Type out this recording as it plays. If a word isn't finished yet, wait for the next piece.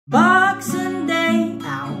Boxing Day,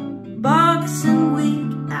 ow. Boxing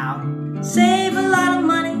Week, ow. Save a lot of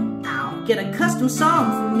money, ow. Get a custom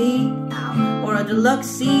song from me, ow. Or a deluxe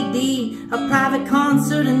CD, a private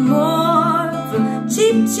concert and more. For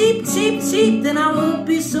cheap, cheap, cheap, cheap, then I won't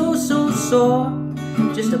be so sore.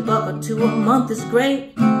 Just $1 or $2 a month is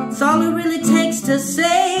great. It's all it really takes to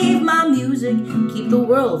save my music. Keep the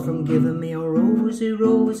world from giving me a rosy,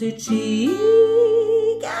 rosy cheek.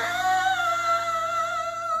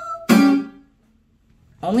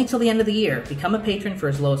 Only till the end of the year. Become a patron for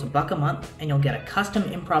as low as $1 a month, and you'll get a custom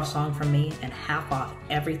improv song from me and half off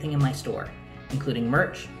everything in my store, including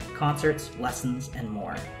merch, concerts, lessons, and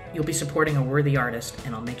more. You'll be supporting a worthy artist,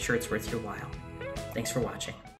 and I'll make sure it's worth your while. Thanks for watching.